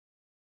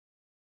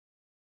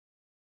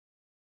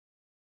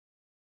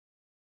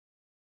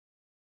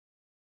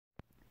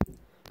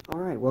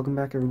Alright, welcome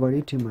back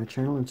everybody to my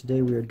channel, and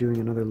today we are doing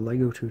another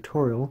LEGO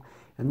tutorial,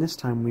 and this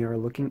time we are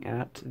looking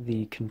at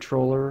the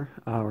controller,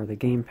 or the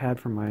gamepad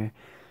for my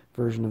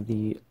version of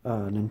the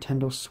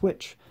Nintendo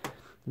Switch.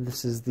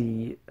 This is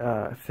the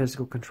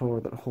physical controller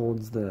that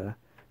holds the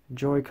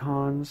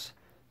Joy-Cons,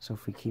 so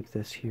if we keep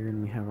this here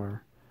and we have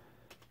our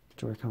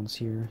Joy-Cons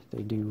here,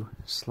 they do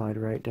slide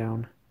right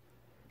down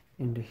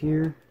into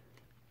here,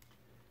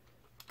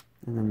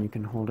 and then you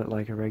can hold it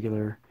like a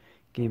regular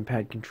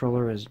gamepad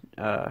controller as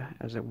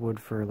it would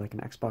for like an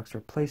Xbox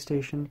or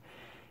PlayStation,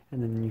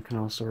 and then you can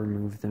also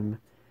remove them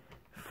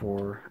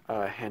for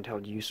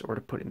handheld use or to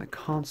put in the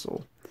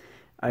console.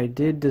 I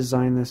did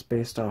design this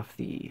based off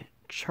the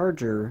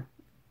charger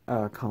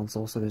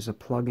console, so there's a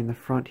plug in the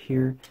front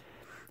here.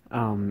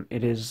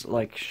 It is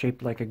like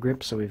shaped like a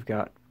grip, so we've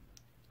got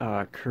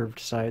curved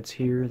sides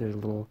here. There's a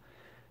little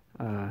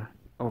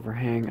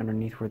overhang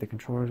underneath where the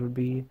controllers would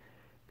be.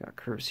 Got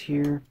curves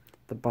here.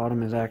 The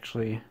bottom is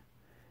actually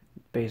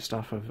based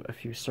off of a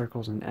few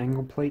circles and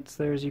angle plates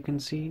there, as you can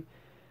see.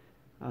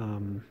 Yeah,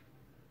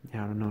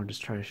 I don't know,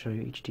 just try to show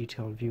you each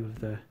detailed view of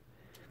the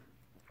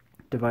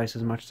device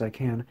as much as I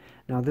can.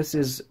 Now this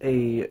is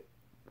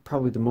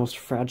probably the most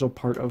fragile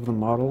part of the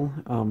model.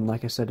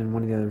 Like I said in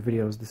one of the other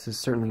videos, this is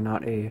certainly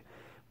not a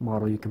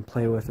model you can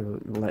play with or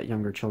let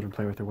younger children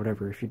play with or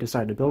whatever. If you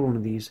decide to build one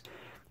of these,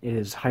 it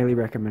is highly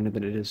recommended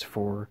that it is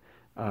for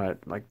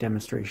like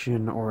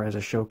demonstration or as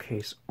a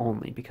showcase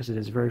only, because it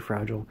is very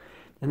fragile.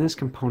 And this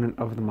component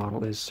of the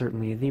model is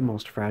certainly the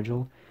most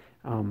fragile.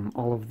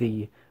 All of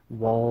the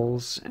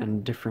walls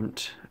and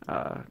different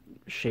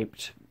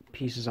shaped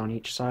pieces on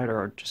each side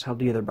are just held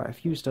together by a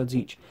few studs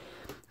each.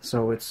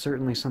 So it's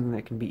certainly something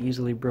that can be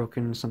easily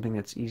broken, something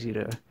that's easy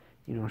to,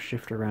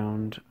 shift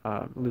around,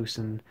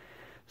 loosen.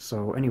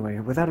 So anyway,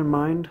 with that in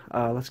mind,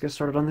 let's get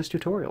started on this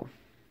tutorial.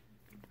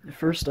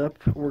 First up,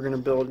 we're going to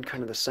build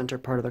kind of the center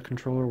part of the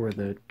controller where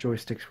the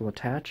joysticks will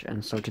attach,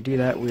 and so to do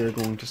that we are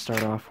going to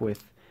start off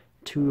with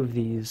 2 of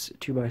these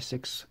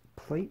 2x6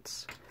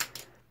 plates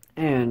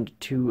and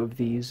 2 of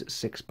these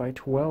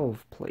 6x12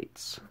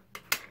 plates.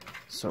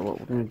 So what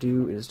we're going to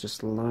do is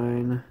just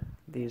line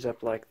these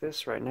up like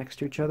this right next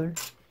to each other.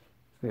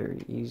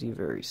 Very easy,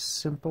 very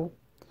simple.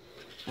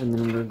 And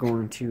then we're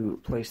going to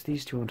place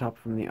these 2 on top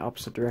from the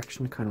opposite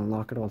direction, kind of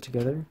lock it all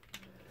together.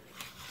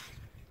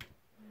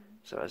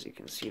 So as you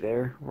can see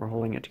there, we're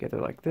holding it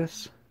together like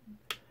this.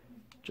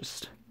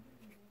 Just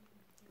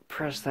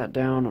press that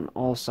down on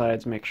all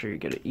sides, make sure you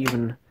get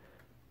an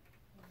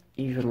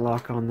even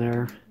lock on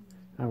there.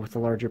 With the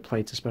larger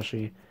plates,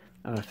 especially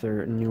if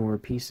they're newer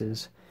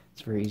pieces,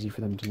 it's very easy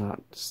for them to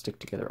not stick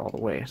together all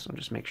the way, so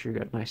just make sure you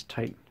got a nice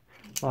tight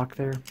lock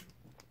there.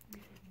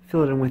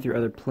 Fill it in with your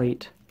other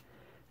plate,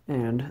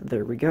 and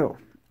there we go.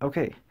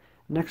 Okay,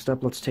 next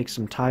up let's take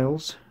some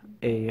tiles,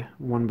 a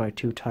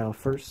 1x2 tile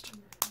first.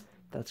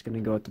 That's going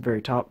to go at the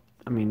very top.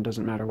 I mean, it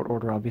doesn't matter what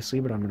order obviously,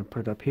 but I'm going to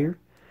put it up here.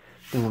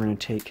 Then we're going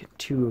to take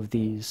 2 of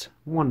these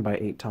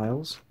 1x8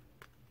 tiles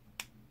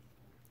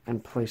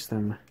and place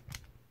them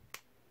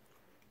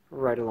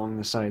right along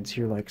the sides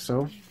here like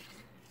so.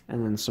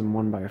 And then some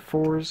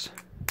 1x4s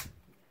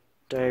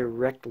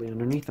directly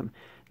underneath them.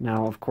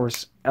 Now, of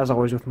course, as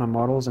always with my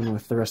models and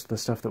with the rest of the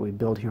stuff that we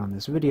build here on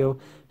this video,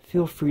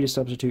 feel free to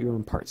substitute your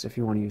own parts. If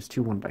you want to use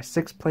 2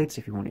 1x6 plates,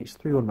 if you want to use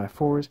 3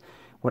 1x4s,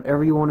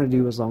 whatever you want to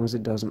do as long as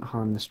it doesn't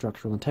harm the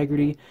structural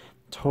integrity,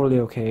 totally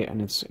okay,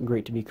 and it's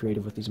great to be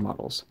creative with these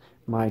models.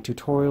 My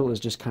tutorial is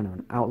just kind of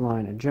an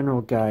outline, a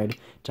general guide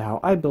to how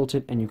I built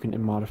it, and you can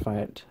modify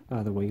it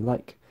the way you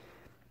like.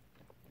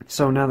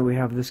 So now that we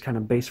have this kind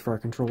of base for our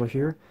controller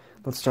here,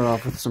 let's start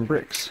off with some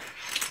bricks.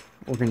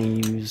 We're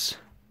going to use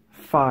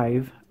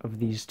 5 of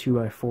these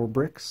 2x4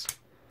 bricks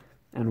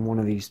and 1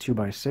 of these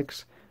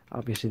 2x6.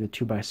 Obviously the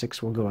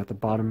 2x6 will go at the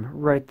bottom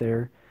right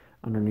there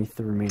underneath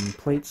the remaining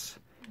plates.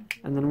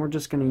 And then we're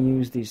just going to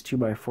use these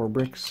 2x4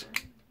 bricks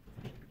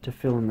to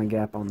fill in the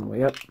gap on the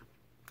way up,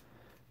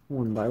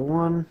 1 by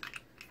 1,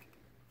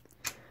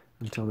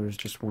 until there's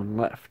just 1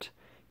 left.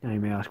 Now you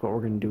may ask what we're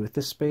going to do with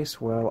this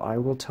space. Well, I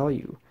will tell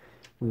you.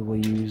 We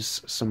will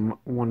use some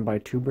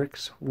 1x2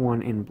 bricks,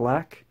 1 in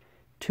black,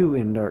 2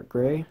 in dark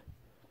gray,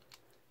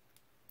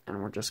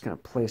 and we're just going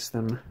to place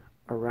them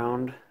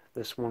around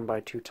this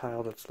 1x2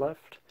 tile that's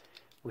left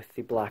with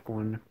the black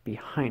one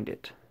behind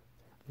it,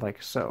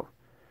 like so.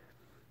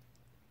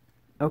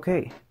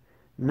 Okay,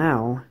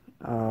 now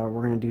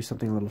we're going to do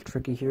something a little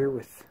tricky here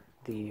with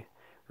the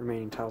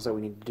remaining tiles that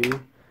we need to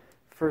do.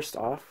 First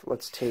off,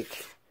 let's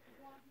take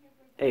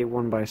a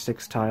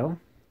 1x6 tile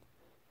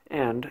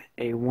and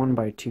a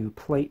 1x2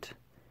 plate,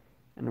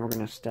 and we're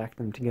going to stack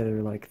them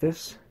together like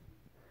this.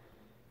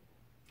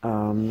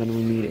 Then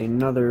we need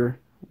another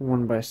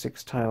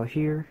 1x6 tile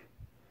here,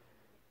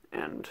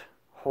 and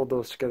hold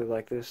those together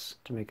like this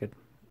to make a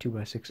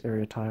 2x6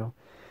 area tile.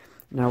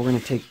 Now we're going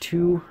to take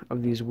 2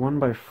 of these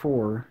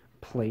 1x4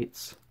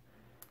 plates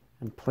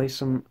and place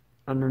them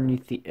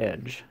underneath the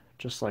edge,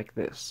 just like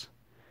this,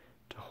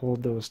 to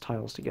hold those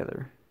tiles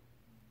together.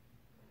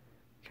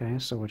 Okay,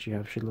 so what you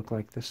have should look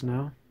like this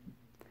now.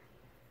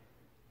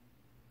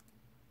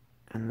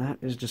 And that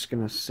is just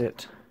going to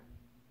sit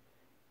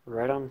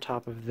right on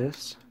top of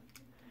this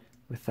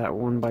with that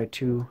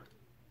 1x2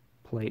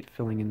 plate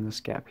filling in this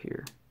gap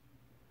here.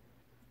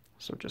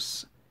 So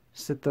just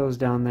sit those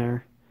down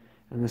there,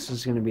 and this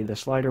is going to be the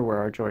slider where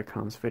our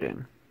Joy-Cons fit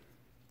in.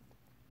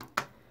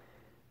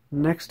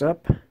 Next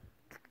up,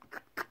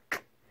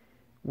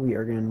 we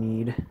are going to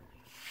need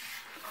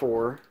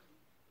 4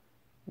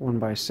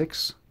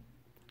 1x6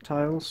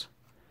 tiles.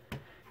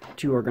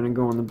 2 are going to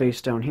go on the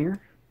base down here,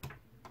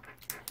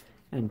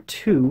 and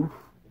 2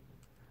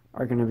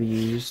 are going to be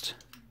used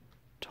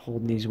to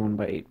hold these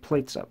 1x8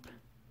 plates up.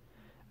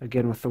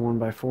 Again, with the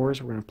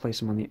 1x4s, we're going to place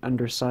them on the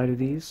underside of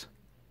these,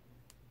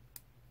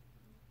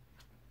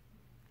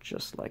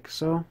 just like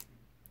so.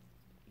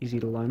 Easy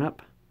to line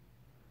up.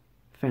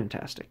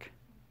 Fantastic.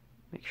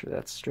 Make sure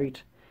that's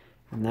straight.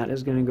 And that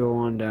is going to go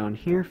on down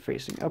here,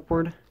 facing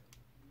upward.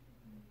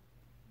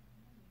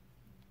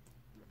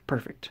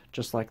 Perfect,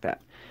 just like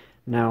that.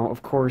 Now,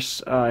 of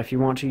course, if you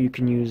want to, you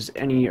can use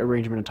any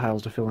arrangement of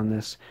tiles to fill in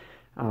this.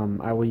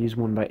 I will use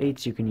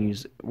 1x8s, you can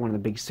use one of the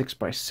big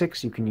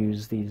 6x6, you can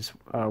use these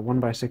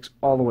 1x6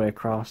 all the way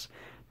across.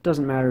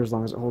 Doesn't matter as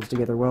long as it holds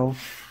together well.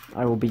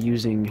 I will be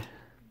using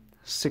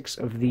 6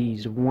 of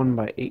these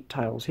 1x8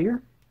 tiles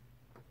here.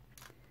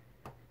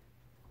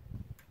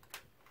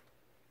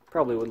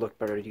 Probably would look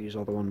better to use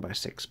all the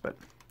 1x6, but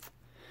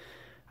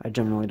I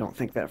generally don't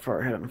think that far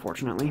ahead,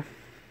 unfortunately.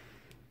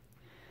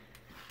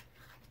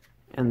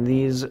 And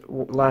these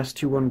last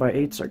 2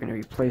 1x8s are going to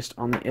be placed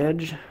on the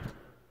edge.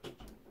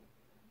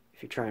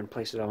 If you try and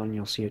place it on,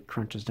 you'll see it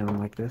crunches down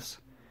like this.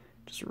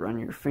 Just run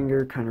your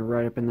finger kind of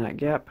right up in that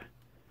gap.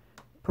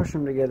 Push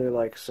them together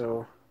like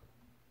so.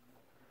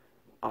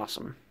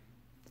 Awesome.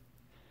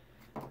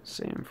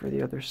 Same for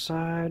the other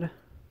side.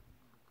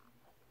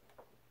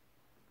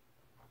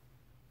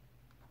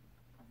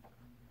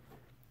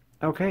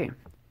 Okay,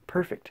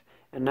 perfect.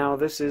 And now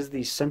this is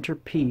the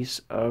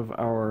centerpiece of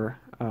our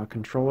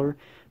controller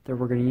that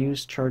we're going to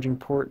use, charging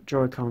port,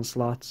 Joy-Con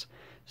slots.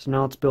 So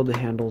now let's build the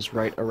handles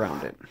right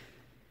around it.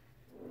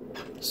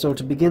 So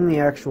to begin the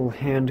actual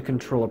hand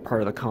controller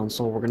part of the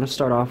console, we're going to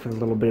start off with a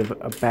little bit of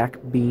a back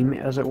beam,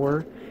 as it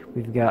were.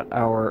 We've got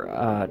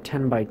our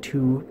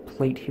 10x2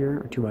 plate here,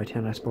 or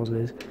 2x10 I suppose it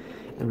is,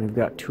 and we've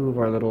got 2 of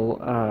our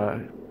little,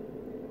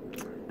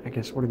 I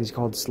guess, what are these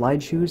called,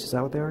 slide shoes? Is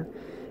that what they are?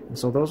 And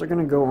so those are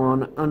going to go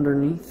on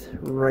underneath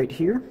right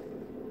here,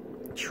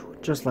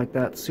 just like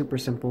that, super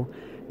simple.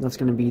 And that's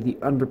going to be the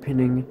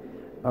underpinning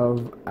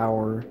of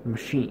our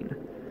machine.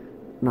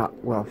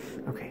 Well,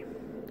 okay,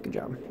 good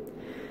job.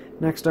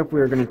 Next up, we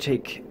are going to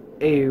take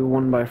a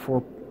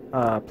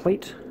 1x4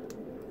 plate,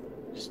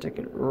 stick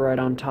it right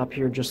on top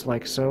here, just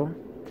like so.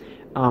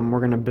 We're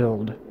going to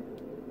build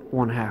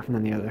one half and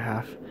then the other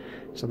half,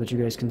 so that you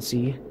guys can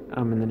see.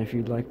 And then if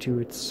you'd like to,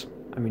 it's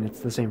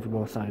the same for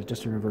both sides,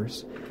 just in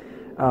reverse.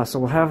 So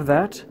we'll have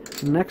that.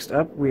 Next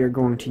up, we are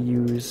going to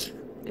use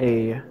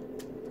a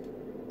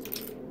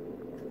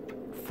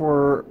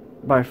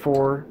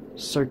 4x4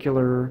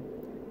 circular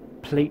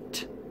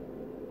plate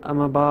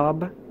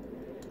bob,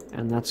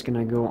 and that's going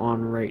to go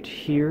on right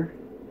here,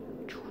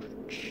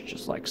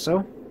 just like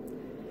so.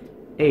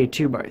 A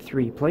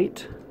 2x3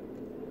 plate,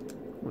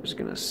 which is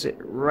going to sit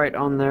right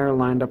on there,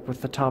 lined up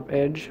with the top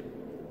edge,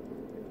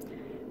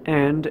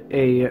 and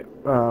a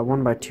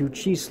 1x2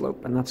 cheese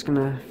slope, and that's going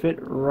to fit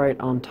right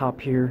on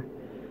top here,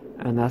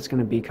 and that's going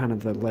to be kind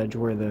of the ledge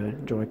where the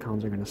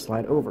Joy-Cons are going to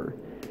slide over.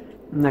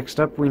 Next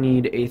up, we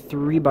need a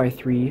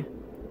 3x3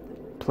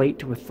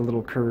 plate with the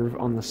little curve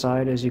on the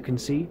side, as you can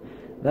see.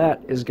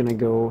 That is going to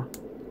go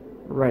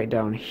right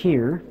down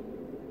here.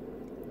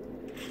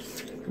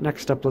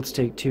 Next up, let's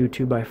take 2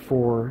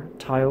 2x4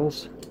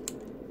 tiles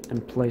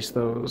and place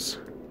those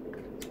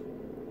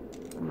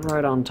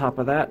right on top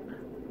of that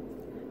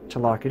to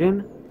lock it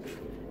in,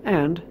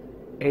 and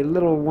a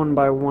little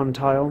 1x1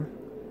 tile,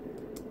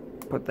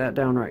 put that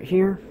down right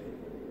here.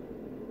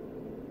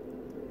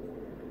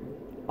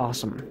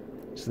 Awesome.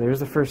 So there's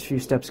the first few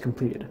steps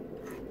completed.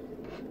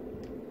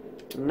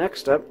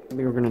 Next up,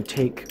 we are going to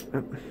take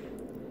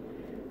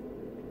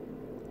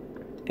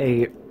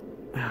a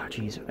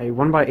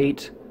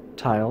 1x8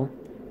 tile,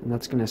 and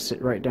that's going to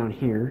sit right down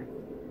here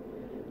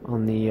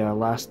on the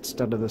last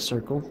stud of the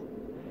circle.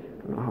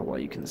 I don't know how well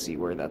you can see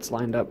where that's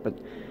lined up, but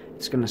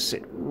it's going to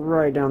sit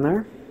right down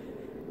there.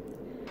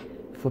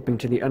 Flipping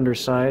to the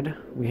underside,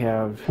 we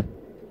have,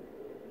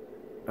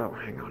 oh,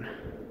 hang on.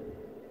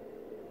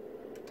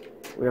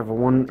 We have a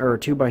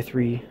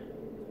 2x3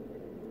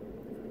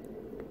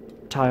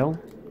 tile.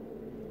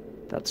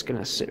 That's going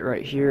to sit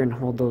right here and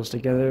hold those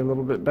together a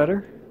little bit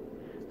better.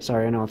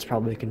 Sorry, I know it's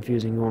probably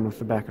confusing going with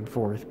the back and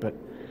forth, but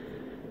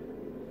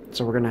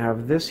so we're going to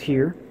have this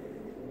here.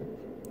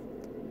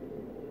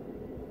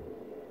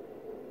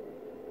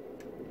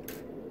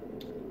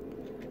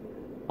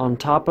 On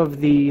top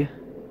of the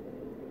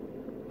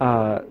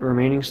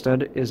remaining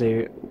stud is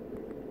a,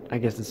 I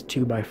guess it's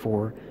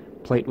 2x4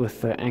 plate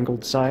with the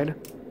angled side.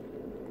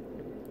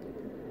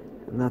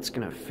 And that's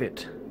going to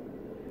fit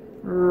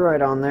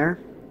right on there.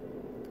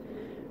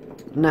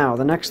 Now,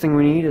 the next thing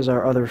we need is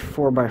our other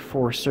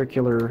 4x4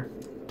 circular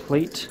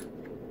plate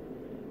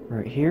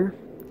right here.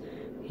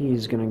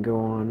 He's going to go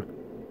on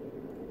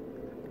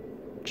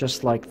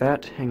just like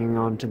that, hanging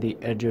on to the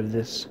edge of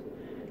this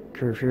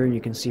curve here, and you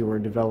can see we're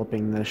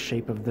developing the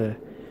shape of the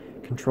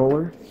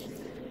controller.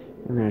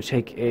 We're going to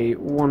take a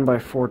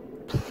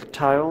 1x4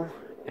 tile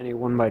and a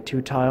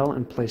 1x2 tile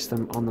and place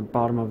them on the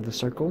bottom of the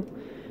circle,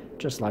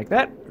 just like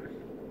that.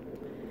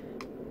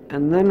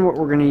 And then what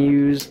we're going to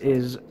use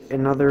is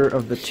another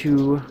of the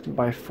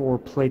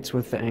 2x4 plates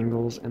with the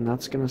angles, and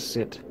that's going to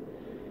sit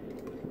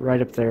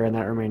right up there in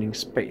that remaining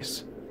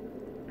space.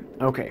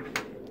 Okay.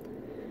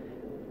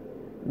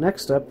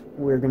 Next up,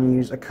 we're going to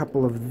use a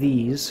couple of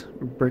these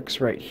bricks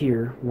right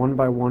here,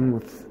 1x1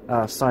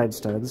 with side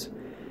studs,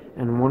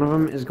 and one of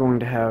them is going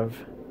to have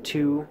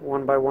two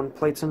 1x1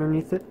 plates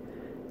underneath it,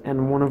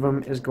 and one of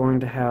them is going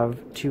to have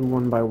two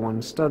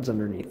 1x1 studs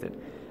underneath it.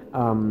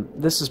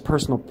 This is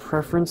personal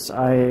preference.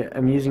 I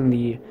am using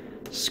the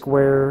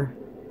square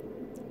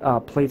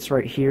plates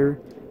right here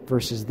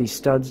versus the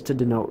studs to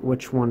denote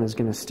which one is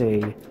going to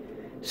stay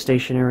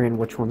stationary and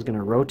which one's going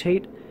to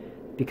rotate,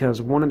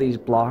 because one of these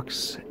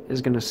blocks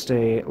is going to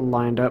stay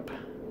lined up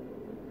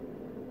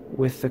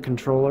with the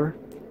controller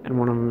and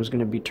one of them is going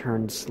to be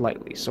turned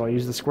slightly. So I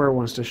use the square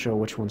ones to show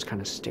which one's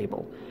kind of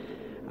stable.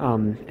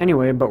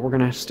 Anyway, but we're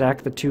going to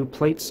stack the two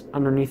plates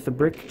underneath the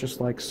brick just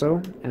like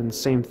so, and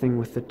same thing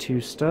with the two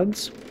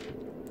studs.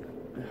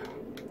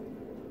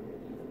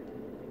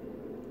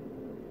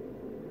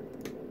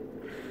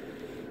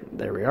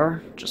 There we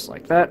are, just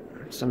like that.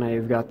 So now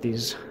you've got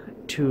these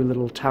two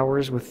little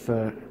towers with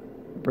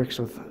bricks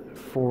with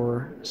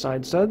 4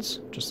 side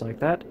studs, just like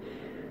that.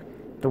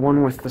 The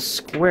one with the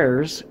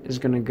squares is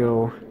going to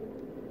go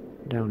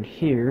down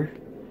here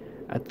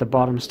at the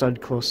bottom stud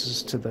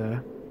closest to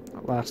the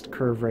last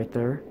curve right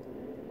there.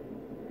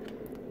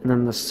 And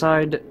then the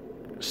side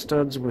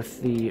studs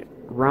with the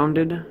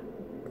rounded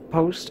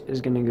post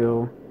is going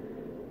to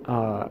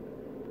go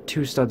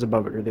 2 studs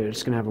above it, or they're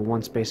just going to have a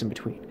 1 space in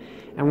between.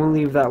 And we'll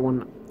leave that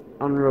one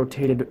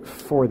unrotated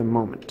for the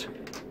moment.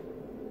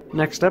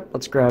 Next up,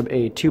 let's grab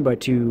a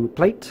 2x2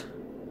 plate,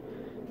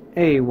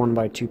 a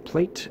 1x2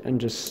 plate,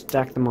 and just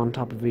stack them on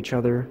top of each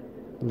other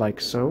like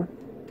so.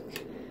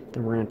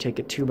 Then we're going to take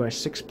a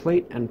 2x6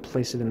 plate and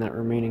place it in that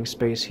remaining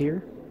space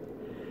here.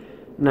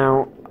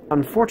 Now,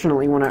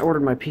 unfortunately, when I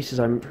ordered my pieces,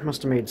 I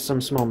must have made some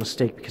small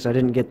mistake because I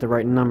didn't get the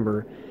right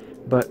number,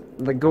 but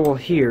the goal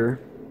here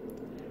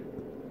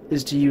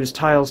is to use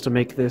tiles to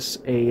make this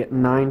a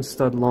 9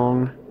 stud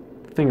long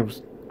thing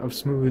of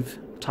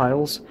smooth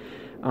tiles.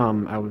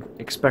 I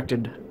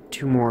expected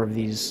 2 more of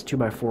these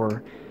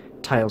 2x4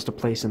 tiles to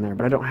place in there,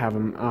 but I don't have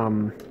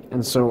them,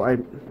 and so I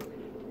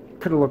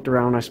could have looked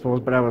around, I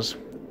suppose, but I was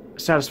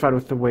satisfied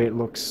with the way it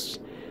looks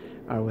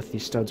with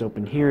these studs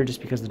open here,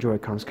 just because the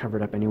Joy-Con's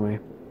covered up anyway.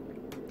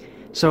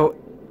 So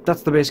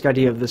that's the basic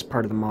idea of this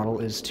part of the model,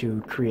 is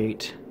to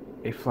create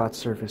a flat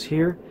surface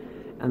here,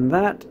 and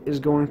that is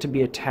going to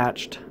be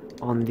attached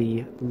on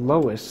the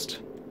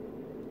lowest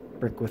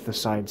brick with the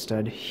side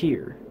stud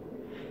here,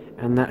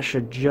 and that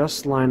should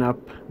just line up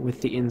with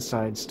the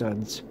inside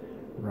studs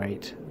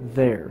right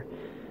there.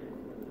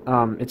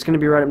 It's going to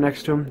be right up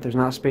next to them. There's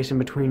not space in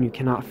between. You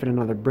cannot fit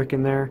another brick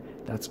in there.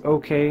 That's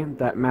okay.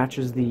 That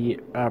matches the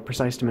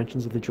precise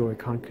dimensions of the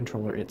Joy-Con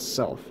controller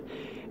itself.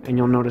 And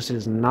you'll notice it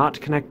is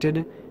not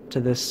connected to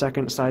this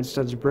second side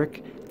studs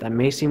brick. That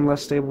may seem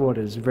less stable, but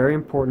it is very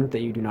important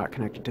that you do not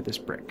connect it to this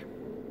brick.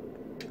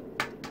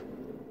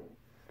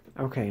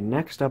 Okay,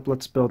 next up,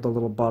 let's build the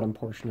little bottom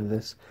portion of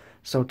this.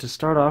 So to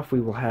start off, we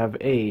will have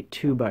a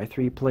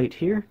 2x3 plate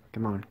here.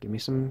 Come on, give me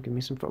some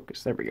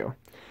focus. There we go.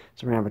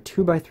 So we're gonna have a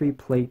 2x3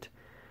 plate,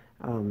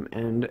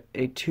 and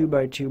a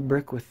 2x2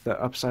 brick with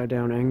the upside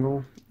down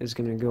angle is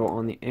gonna go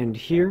on the end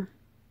here,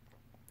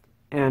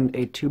 and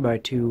a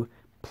 2x2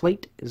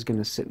 plate is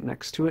gonna sit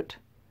next to it,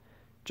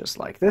 just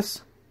like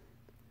this.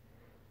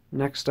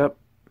 Next up,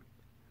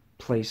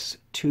 place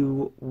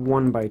 2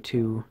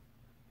 1x2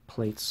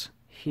 plates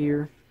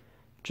here,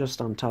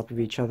 just on top of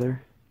each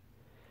other,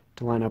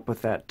 to line up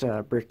with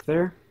that brick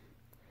there.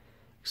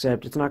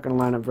 Except it's not going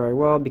to line up very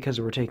well because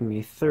we're taking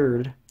a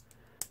third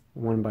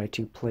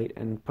 1x2 plate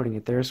and putting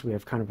it there, so we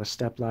have kind of a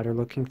step ladder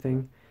looking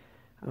thing.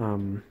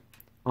 On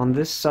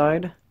this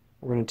side,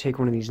 we're going to take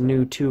one of these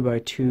new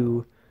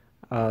 2x2,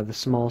 the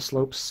small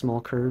slopes, small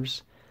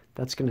curves.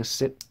 That's going to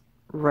sit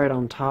right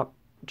on top,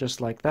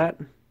 just like that.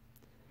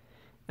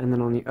 And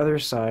then on the other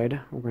side,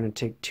 we're going to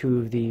take 2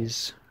 of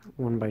these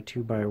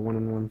 1x2 by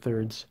 1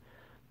 1/3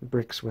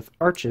 bricks with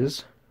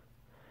arches,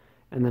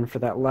 and then for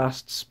that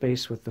last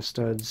space with the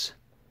studs,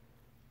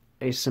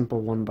 a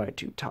simple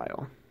 1x2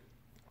 tile.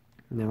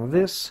 Now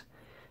this,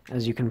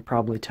 as you can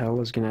probably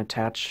tell, is going to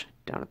attach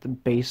down at the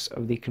base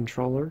of the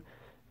controller,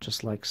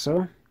 just like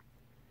so,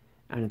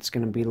 and it's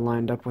going to be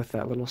lined up with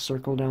that little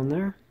circle down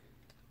there.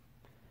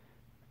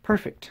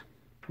 Perfect.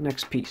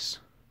 Next piece.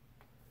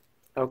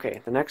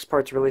 Okay, the next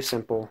part's really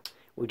simple.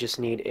 We just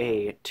need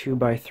a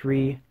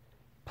 2x3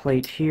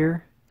 plate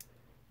here,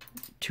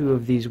 2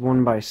 of these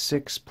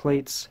 1x6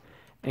 plates,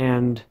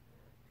 and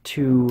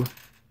 2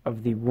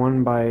 of the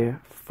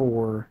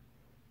 1x4,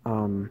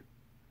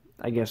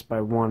 I guess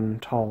by 1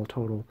 tall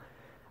total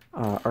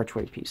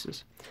archway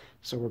pieces.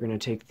 So we're going to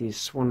take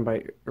this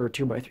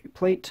 2x3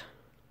 plate,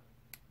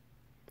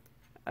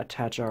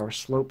 attach our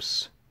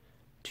slopes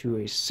to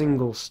a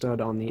single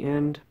stud on the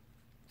end,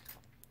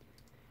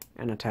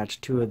 and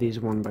attach 2 of these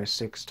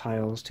 1x6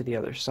 tiles to the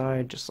other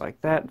side, just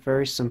like that.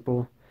 Very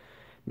simple.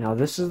 Now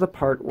this is the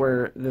part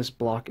where this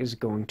block is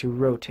going to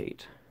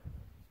rotate.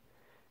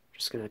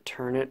 Just going to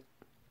turn it.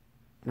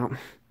 Nope,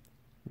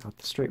 not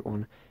the straight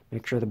one.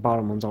 Make sure the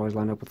bottom one's always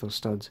lined up with those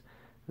studs.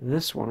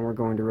 This one we're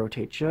going to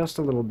rotate just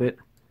a little bit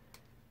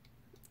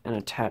and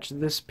attach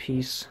this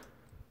piece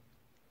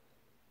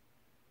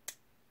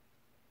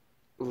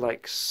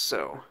like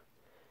so.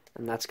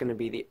 And that's going to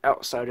be the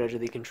outside edge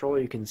of the controller.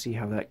 You can see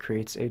how that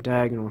creates a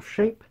diagonal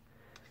shape.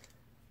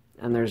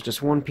 And there's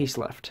just one piece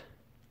left.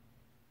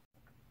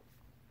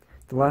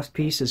 The last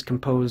piece is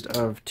composed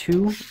of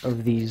 2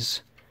 of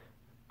these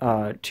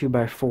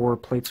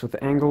 2x4 plates with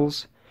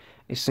angles,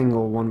 a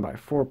single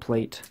 1x4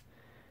 plate,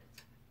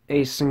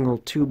 a single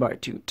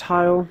 2x2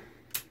 tile,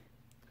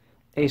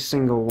 a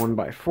single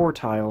 1x4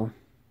 tile,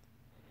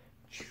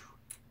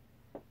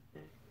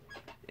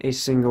 a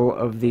single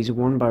of these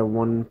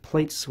 1x1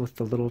 plates with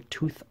the little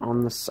tooth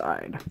on the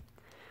side.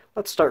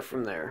 Let's start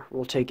from there.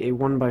 We'll take a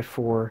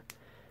 1x4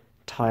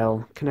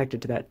 tile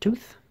connected to that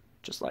tooth,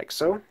 just like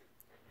so.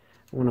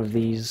 One of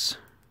these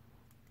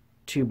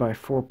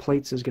 2x4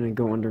 plates is going to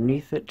go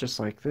underneath it, just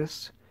like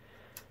this.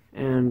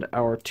 And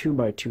our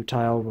 2x2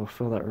 tile will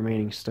fill that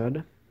remaining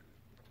stud.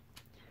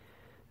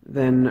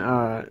 Then,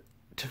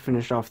 to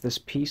finish off this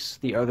piece,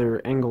 the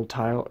other angle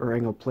tile, or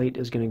angle plate,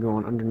 is going to go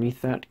on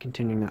underneath that,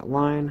 continuing that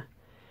line.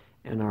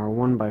 And our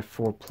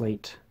 1x4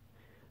 plate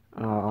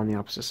on the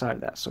opposite side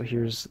of that. So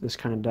here's this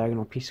kind of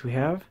diagonal piece we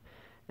have.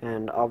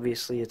 And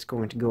obviously it's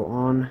going to go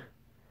on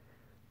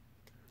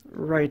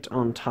right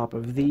on top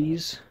of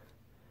these.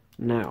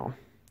 Now,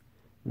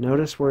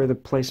 notice where the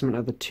placement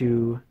of the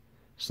 2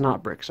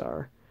 SNOT bricks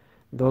are.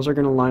 Those are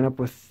going to line up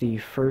with the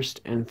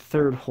first and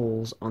third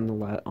holes on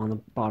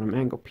the bottom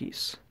angle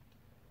piece.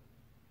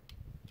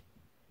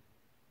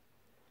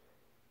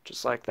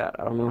 Just like that.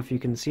 I don't know if you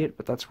can see it,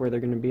 but that's where they're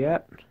going to be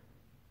at.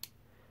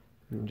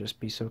 And just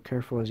be so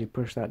careful as you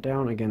push that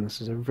down. Again,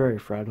 this is a very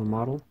fragile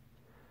model,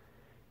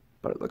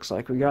 but it looks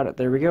like we got it.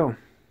 There we go.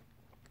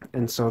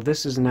 And so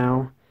this is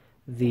now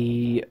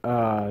the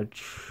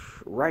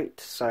right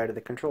side of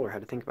the controller. I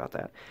had to think about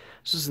that.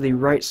 So this is the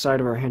right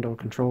side of our handheld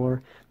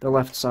controller. The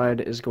left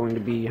side is going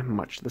to be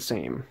much the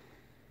same.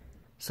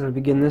 So to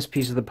begin this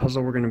piece of the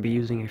puzzle, we're going to be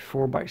using a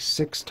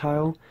 4x6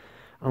 tile,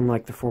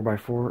 unlike the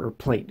 4x4, or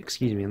plate,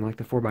 excuse me, unlike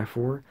the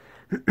 4x4,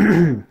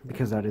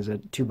 because that is a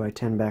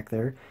 2x10 back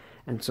there.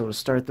 And so to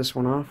start this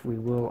one off, we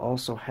will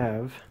also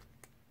have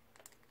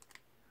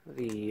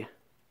the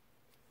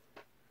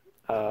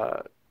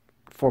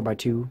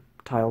 4x2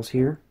 tiles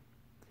here.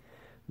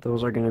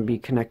 Those are going to be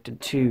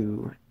connected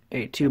to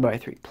a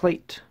 2x3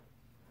 plate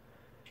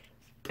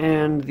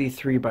and the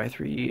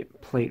 3x3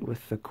 plate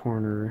with the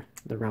corner,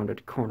 the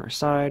rounded corner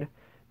side,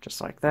 just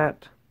like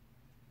that.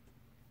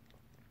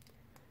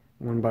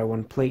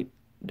 1x1 plate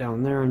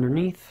down there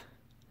underneath.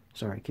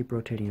 Sorry, keep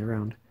rotating it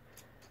around.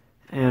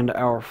 And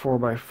our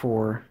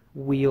 4x4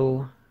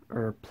 wheel,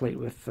 or plate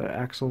with the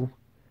axle,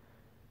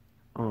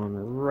 on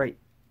right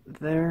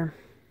there.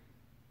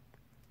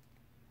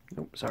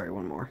 Nope, sorry,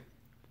 one more.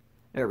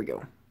 There we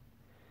go.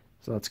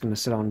 So that's going to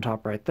sit on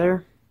top right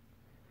there.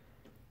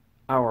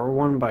 Our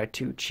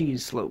 1x2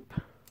 cheese slope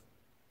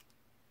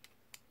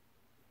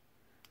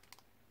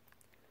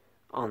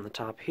on the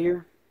top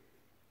here.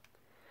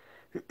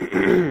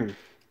 Then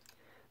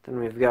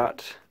we've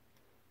got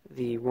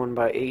the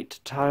 1x8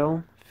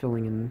 tile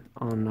filling in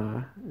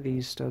on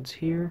these studs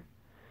here.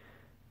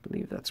 I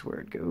believe that's where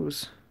it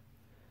goes.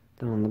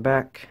 Then on the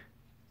back,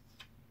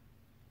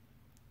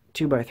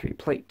 2x3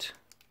 plate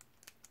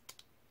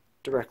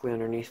directly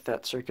underneath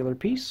that circular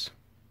piece.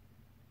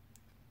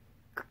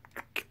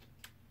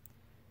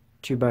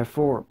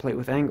 2x4 plate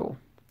with angle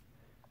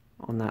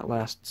on that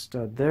last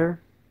stud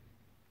there.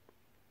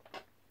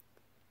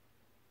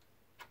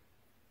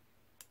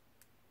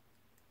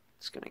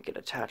 It's going to get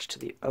attached to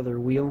the other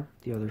wheel,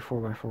 the other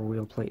 4x4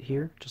 wheel plate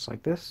here, just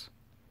like this.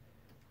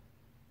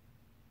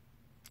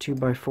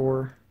 2x4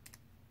 or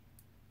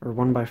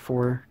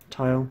 1x4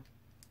 tile,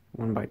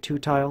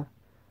 1x2 tile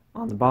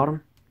on the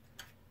bottom.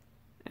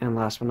 And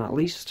last but not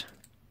least,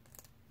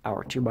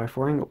 our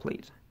 2x4 angle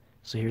plate.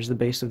 So here's the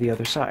base of the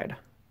other side.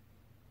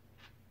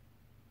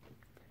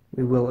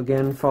 We will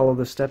again follow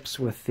the steps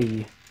with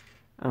the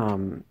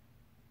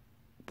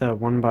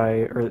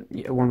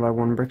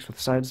 1x1 bricks with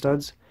side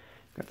studs.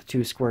 Got the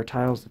 2 square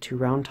tiles, the 2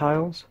 round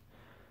tiles.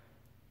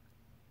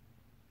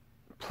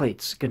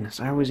 Plates,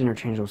 goodness, I always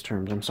interchange those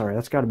terms. I'm sorry,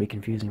 that's got to be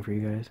confusing for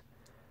you guys.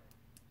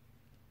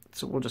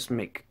 So we'll just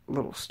make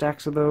little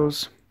stacks of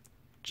those,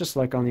 just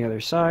like on the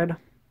other side.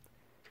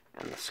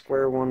 And the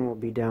square one will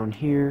be down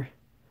here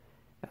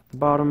at the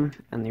bottom,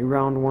 and the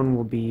round one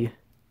will be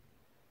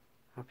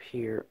up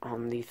here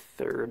on the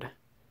third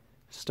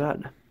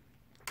stud.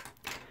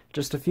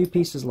 Just a few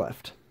pieces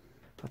left.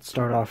 Let's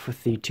start off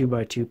with the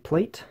 2x2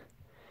 plate,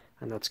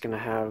 and that's going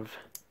to have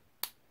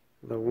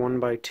the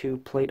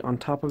 1x2 plate on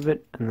top of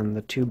it, and then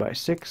the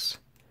 2x6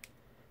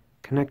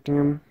 connecting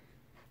them.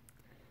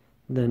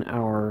 Then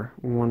our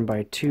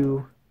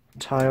 1x2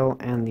 tile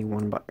and the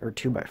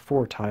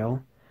 2x4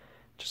 tile,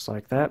 just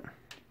like that.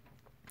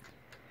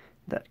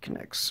 That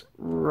connects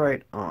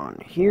right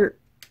on here.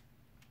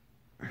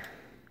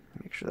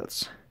 Make sure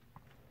that's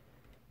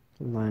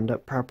lined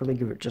up properly.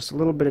 Give it just a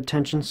little bit of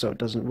tension so it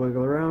doesn't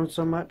wiggle around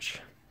so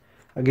much.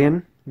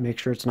 Again, make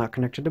sure it's not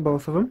connected to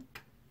both of them.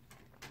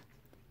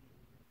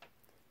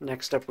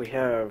 Next up we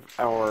have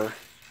our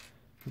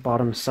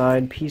bottom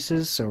side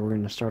pieces, so we're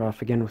going to start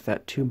off again with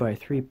that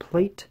 2x3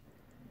 plate.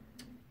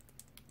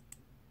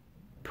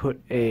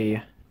 Put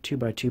a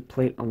 2x2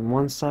 plate on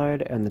one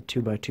side and the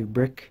 2x2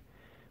 brick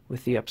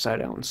with the upside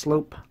down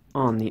slope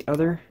on the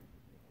other,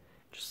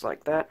 just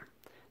like that.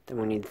 Then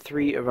we need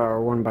 3 of our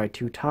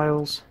 1x2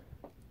 tiles.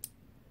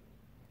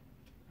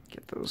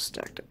 Get those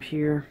stacked up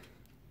here.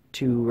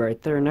 2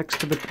 right there next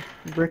to the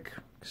brick,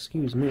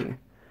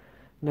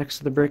 next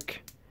to the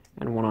brick,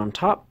 and 1 on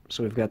top,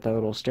 so we've got that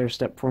little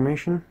stair-step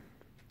formation.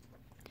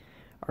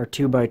 Our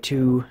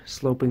 2x2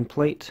 sloping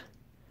plate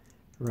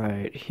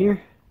right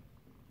here.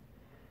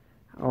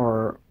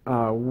 Our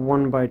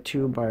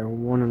 1x2 by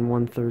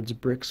 1 1/3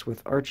 bricks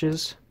with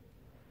arches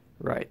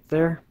right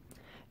there.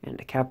 And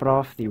to cap it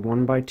off, the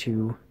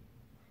 1x2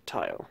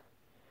 tile.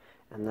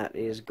 And that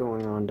is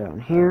going on down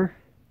here.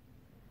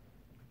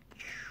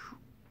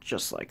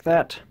 Just like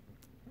that.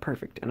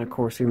 Perfect. And of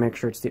course we make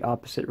sure it's the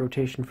opposite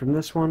rotation from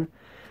this one,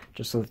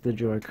 just so that the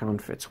Joy-Con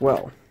fits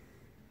well.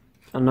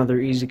 Another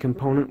easy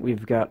component,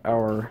 we've got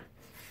our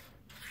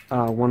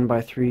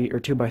 1x3 or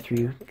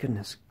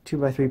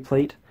 2x3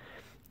 plate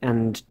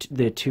and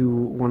the 2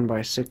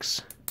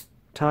 1x6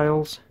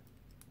 tiles,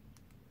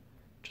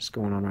 just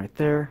going on right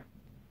there,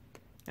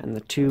 and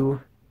the 2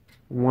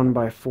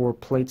 1x4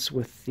 plates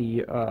with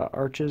the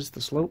arches,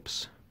 the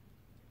slopes.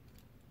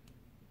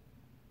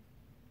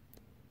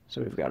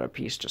 So we've got a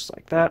piece just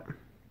like that.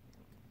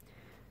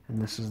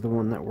 And this is the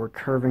one that we're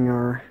curving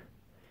our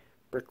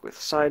brick with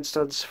side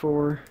studs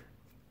for.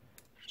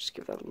 Just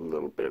give that a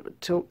little bit of a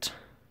tilt.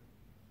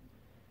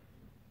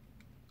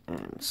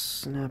 And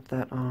snap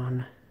that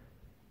on.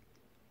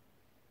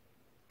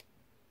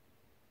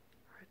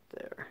 Right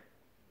there.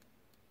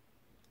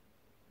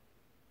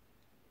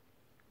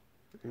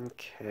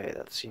 Okay,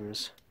 that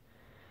seems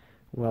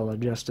well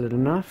adjusted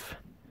enough.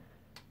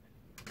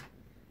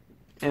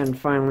 And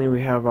finally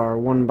we have our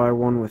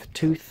 1x1 with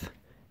tooth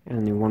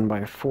and the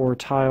 1x4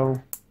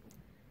 tile.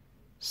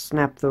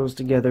 Snap those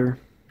together.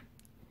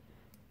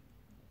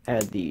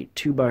 Add the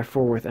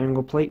 2x4 with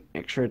angle plate.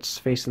 Make sure it's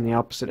facing the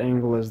opposite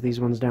angle as these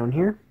ones down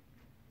here.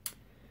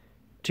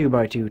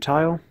 2x2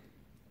 tile.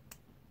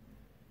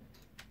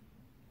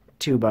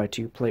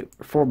 2x2 plate,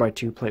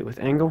 4x2 plate with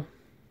angle.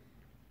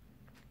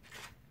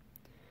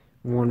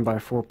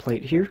 1x4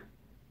 plate here.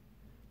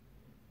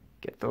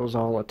 Get those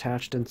all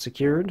attached and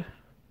secured.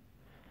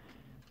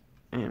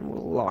 And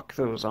we'll lock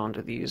those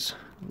onto these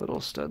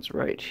little studs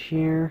right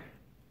here.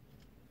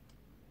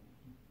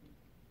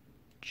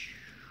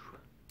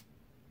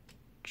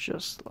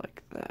 Just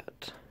like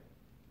that.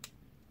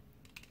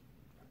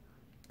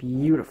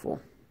 Beautiful.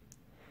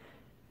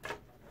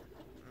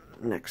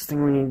 Next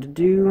thing we need to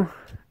do,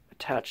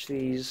 attach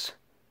these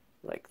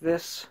like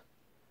this.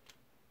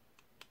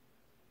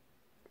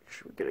 Make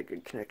sure we get a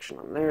good connection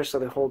on there so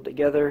they hold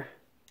together.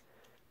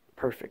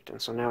 Perfect.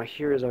 And so now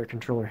here is our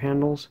controller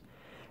handles.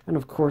 And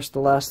of course the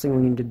last thing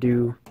we need to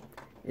do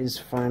is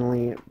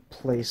finally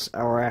place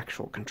our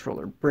actual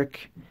controller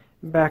brick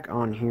back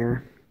on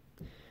here.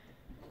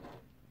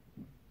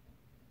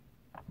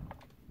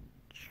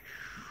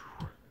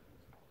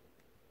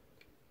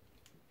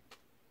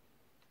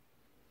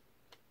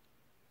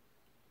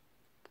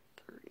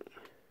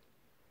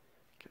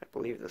 I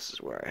believe this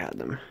is where I had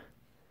them.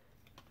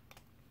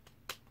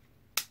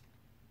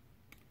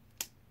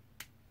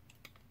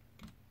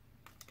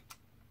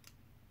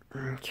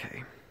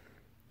 Okay.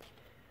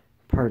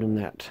 Pardon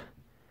that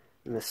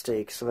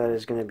mistake. So that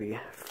is going to be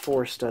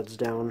 4 studs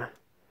down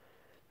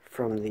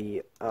from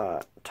the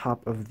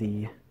top of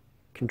the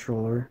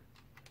controller.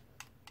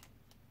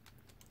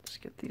 Let's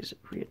get these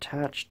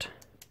reattached.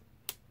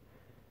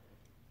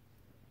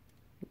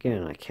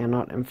 Again, I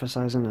cannot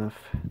emphasize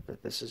enough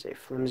that this is a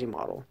flimsy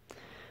model.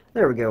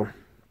 There we go.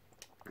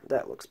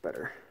 That looks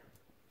better.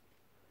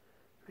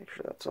 Make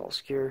sure that's all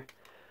secure.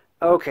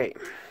 Okay,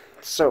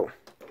 so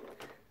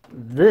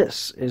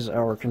this is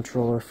our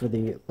controller for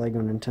the Lego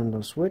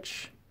Nintendo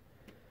Switch.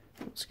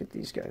 Let's get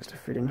these guys to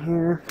fit in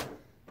here.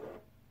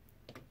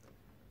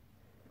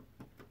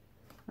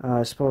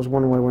 I suppose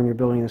one way when you're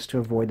building this to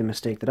avoid the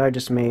mistake that I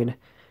just made,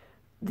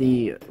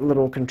 the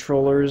little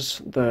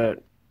controllers,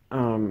 the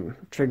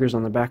triggers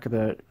on the back of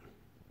the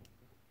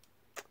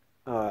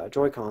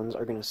Joy-Cons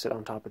are going to sit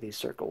on top of these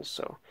circles,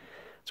 so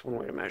that's one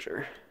way to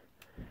measure.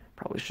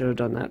 Probably should have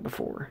done that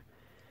before.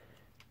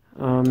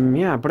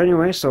 Yeah, but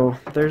anyway, so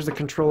there's the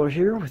controller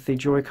here with the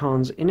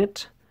Joy-Cons in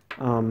it.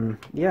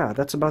 Yeah,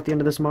 that's about the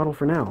end of this model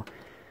for now.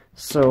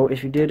 So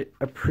if you did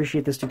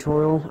appreciate this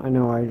tutorial, I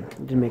know I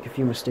did make a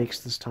few mistakes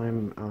this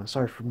time,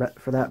 sorry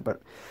for that,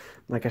 but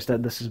like I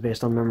said, this is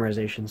based on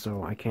memorization,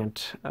 so I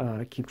can't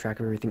keep track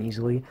of everything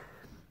easily.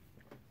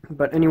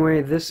 But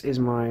anyway, this is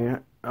my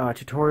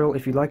tutorial.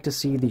 If you'd like to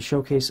see the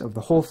showcase of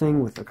the whole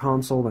thing with the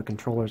console, the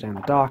controllers, and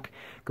the dock,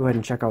 go ahead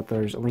and check out,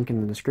 there's a link in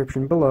the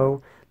description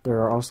below. There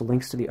are also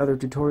links to the other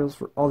tutorials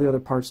for all the other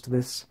parts to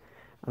this.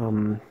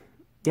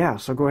 Yeah,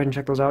 so go ahead and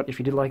check those out. If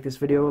you did like this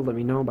video, let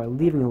me know by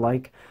leaving a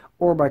like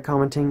or by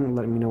commenting,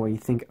 letting me know what you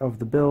think of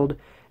the build,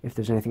 if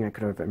there's anything I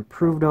could have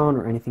improved on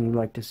or anything you'd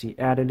like to see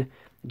added,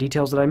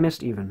 details that I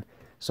missed even.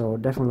 So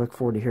definitely look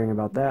forward to hearing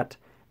about that.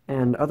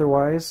 And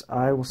otherwise,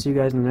 I will see you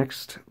guys in the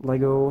next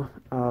LEGO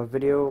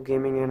video,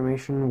 gaming,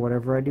 animation,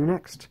 whatever I do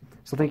next.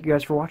 So thank you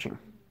guys for watching.